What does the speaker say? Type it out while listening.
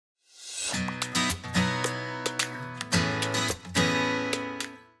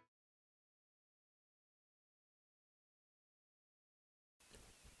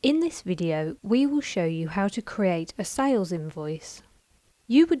In this video, we will show you how to create a sales invoice.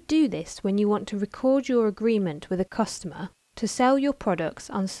 You would do this when you want to record your agreement with a customer to sell your products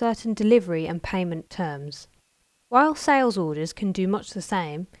on certain delivery and payment terms. While sales orders can do much the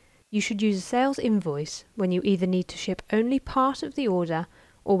same, you should use a sales invoice when you either need to ship only part of the order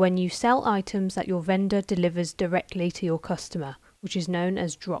or when you sell items that your vendor delivers directly to your customer, which is known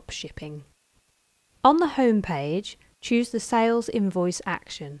as drop shipping. On the home page, choose the Sales Invoice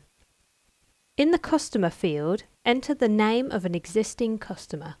action. In the Customer field, enter the name of an existing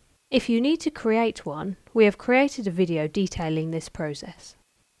customer. If you need to create one, we have created a video detailing this process.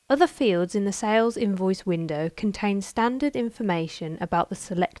 Other fields in the Sales Invoice window contain standard information about the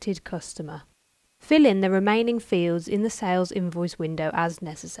selected customer. Fill in the remaining fields in the Sales Invoice window as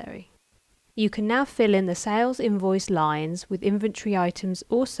necessary. You can now fill in the Sales Invoice lines with inventory items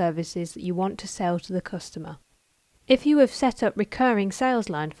or services that you want to sell to the customer. If you have set up recurring sales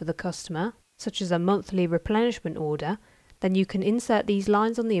line for the customer, such as a monthly replenishment order, then you can insert these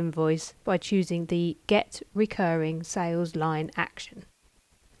lines on the invoice by choosing the Get Recurring Sales Line action.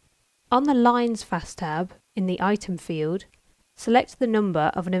 On the Lines Fast tab, in the Item field, select the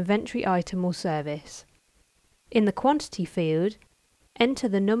number of an inventory item or service. In the Quantity field, enter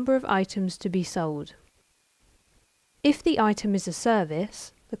the number of items to be sold. If the item is a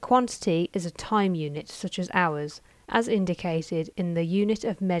service, the quantity is a time unit such as hours, as indicated in the Unit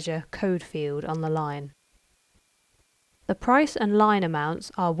of Measure code field on the line. The price and line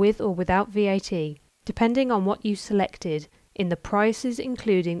amounts are with or without VAT, depending on what you selected in the Prices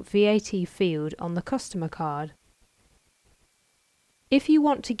including VAT field on the customer card. If you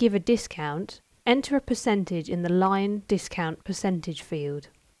want to give a discount, enter a percentage in the Line Discount Percentage field.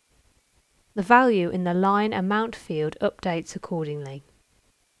 The value in the Line Amount field updates accordingly.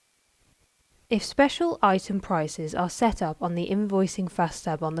 If special item prices are set up on the Invoicing Fast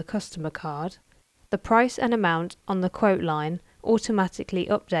tab on the customer card, the price and amount on the quote line automatically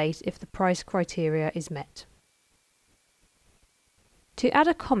update if the price criteria is met. To add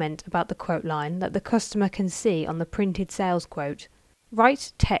a comment about the quote line that the customer can see on the printed sales quote,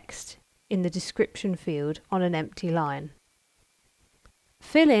 write text in the description field on an empty line.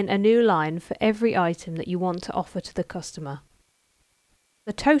 Fill in a new line for every item that you want to offer to the customer.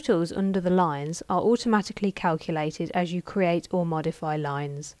 The totals under the lines are automatically calculated as you create or modify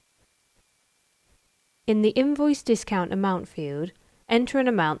lines. In the Invoice Discount Amount field, enter an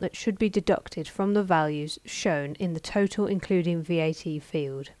amount that should be deducted from the values shown in the Total including VAT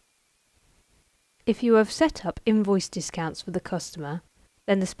field. If you have set up invoice discounts for the customer,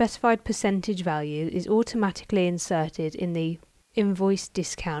 then the specified percentage value is automatically inserted in the Invoice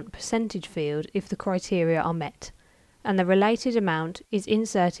Discount Percentage field if the criteria are met, and the related amount is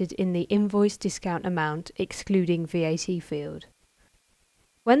inserted in the Invoice Discount Amount excluding VAT field.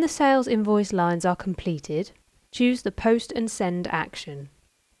 When the sales invoice lines are completed, choose the Post and Send action.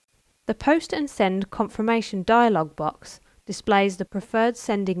 The Post and Send confirmation dialog box displays the preferred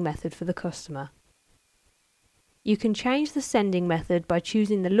sending method for the customer. You can change the sending method by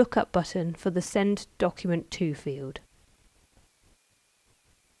choosing the lookup button for the Send Document To field.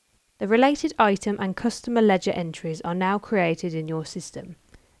 The related item and customer ledger entries are now created in your system,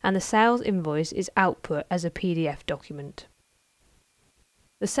 and the sales invoice is output as a PDF document.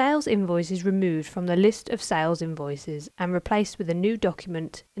 The sales invoice is removed from the list of sales invoices and replaced with a new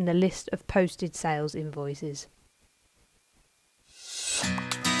document in the list of posted sales invoices.